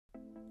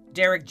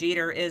Derek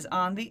Jeter is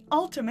on the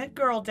ultimate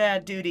girl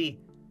dad duty.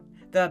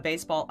 The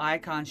baseball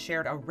icon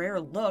shared a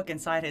rare look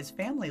inside his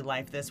family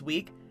life this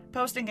week,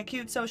 posting a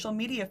cute social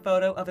media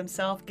photo of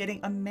himself getting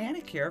a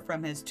manicure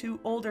from his two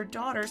older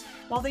daughters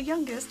while the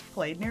youngest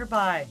played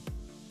nearby.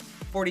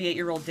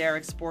 48-year-old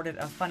Derek sported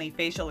a funny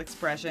facial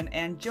expression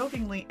and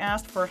jokingly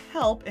asked for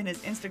help in his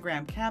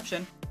Instagram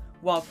caption,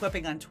 while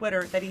quipping on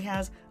Twitter that he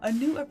has a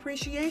new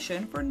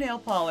appreciation for nail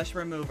polish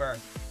remover.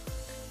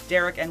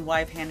 Derek and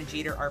wife Hannah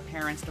Jeter are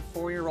parents to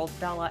 4-year-old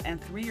Bella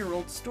and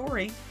 3-year-old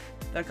Story.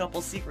 The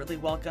couple secretly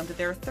welcomed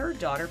their third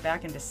daughter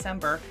back in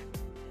December.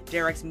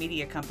 Derek's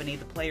media company,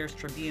 the Players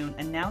Tribune,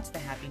 announced the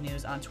happy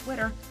news on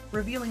Twitter,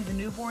 revealing the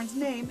newborn's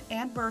name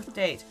and birth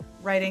date,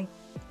 writing,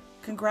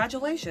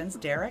 "Congratulations,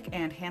 Derek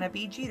and Hannah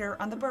B. Jeter,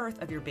 on the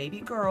birth of your baby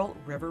girl,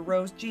 River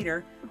Rose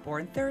Jeter,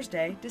 born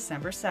Thursday,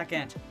 December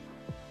 2nd.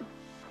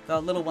 The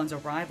little one's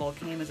arrival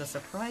came as a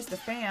surprise to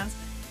fans.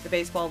 The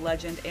baseball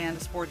legend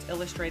and Sports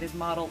Illustrated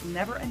model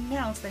never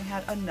announced they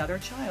had another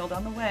child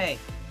on the way.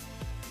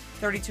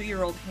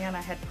 32-year-old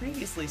Hannah had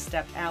previously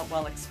stepped out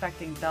while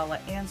expecting Bella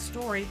and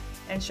Story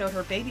and showed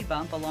her baby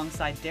bump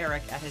alongside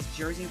Derek at his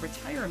jersey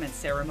retirement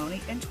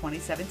ceremony in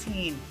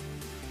 2017.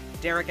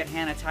 Derek and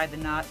Hannah tied the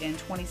knot in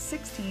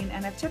 2016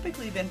 and have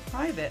typically been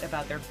private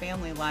about their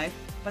family life,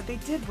 but they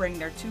did bring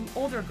their two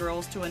older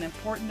girls to an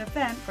important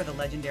event for the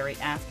legendary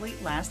athlete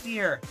last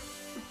year.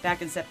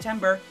 Back in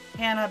September,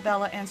 Hannah,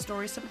 Bella, and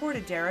Story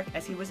supported Derek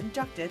as he was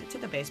inducted to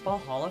the Baseball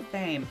Hall of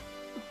Fame.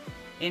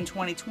 In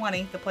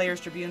 2020, the Players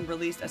Tribune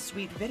released a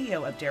sweet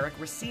video of Derek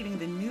receiving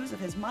the news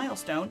of his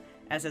milestone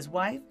as his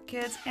wife,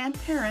 kids, and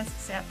parents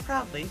sat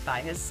proudly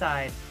by his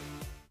side.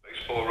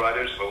 Baseball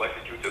writers have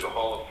elected you to the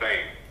Hall of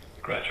Fame.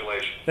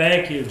 Congratulations.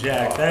 Thank you,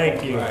 Jack.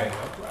 Thank you. I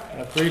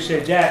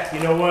appreciate it. Jack, you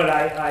know what?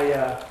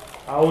 I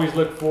always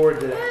look forward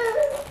to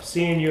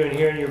seeing you and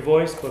hearing your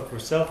voice, but for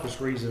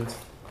selfish reasons,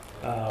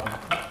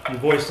 your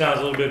voice sounds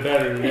a little bit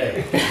better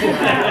today.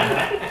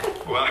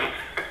 Well,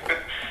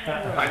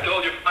 I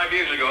told you 5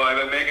 years ago I've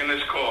been making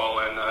this call,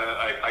 and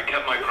I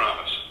kept my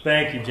promise.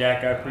 Thank you,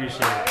 Jack. I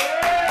appreciate it.